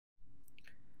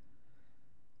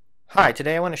Hi,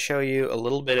 today I want to show you a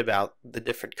little bit about the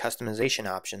different customization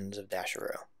options of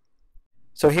Dasheroo.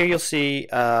 So here you'll see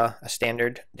a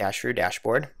standard Dasheroo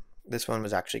dashboard. This one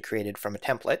was actually created from a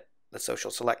template, the Social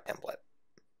Select template.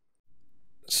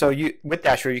 So with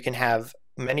Dasheroo you can have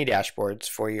many dashboards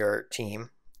for your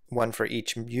team, one for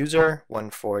each user, one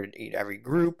for every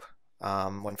group,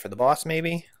 one for the boss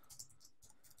maybe.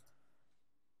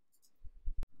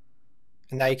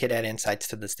 And now you could add insights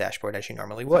to this dashboard as you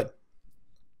normally would.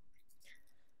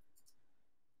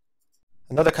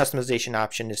 Another customization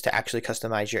option is to actually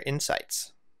customize your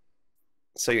insights.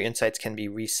 So your insights can be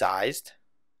resized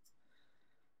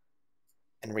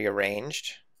and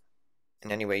rearranged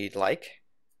in any way you'd like.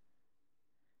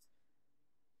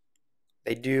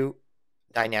 They do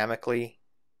dynamically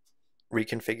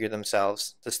reconfigure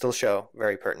themselves to still show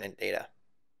very pertinent data.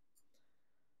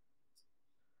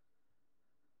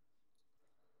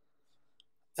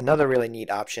 Another really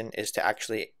neat option is to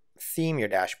actually theme your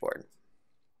dashboard.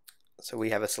 So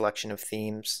we have a selection of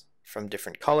themes from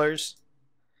different colors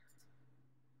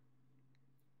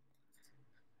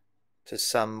to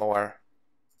some more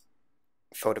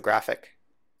photographic.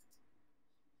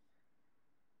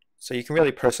 So you can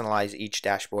really personalize each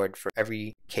dashboard for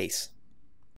every case.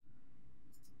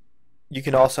 You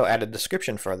can also add a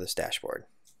description for this dashboard.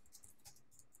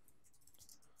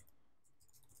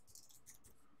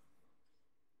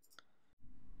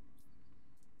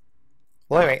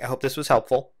 Well, anyway, I hope this was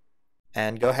helpful,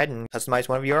 and go ahead and customize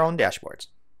one of your own dashboards.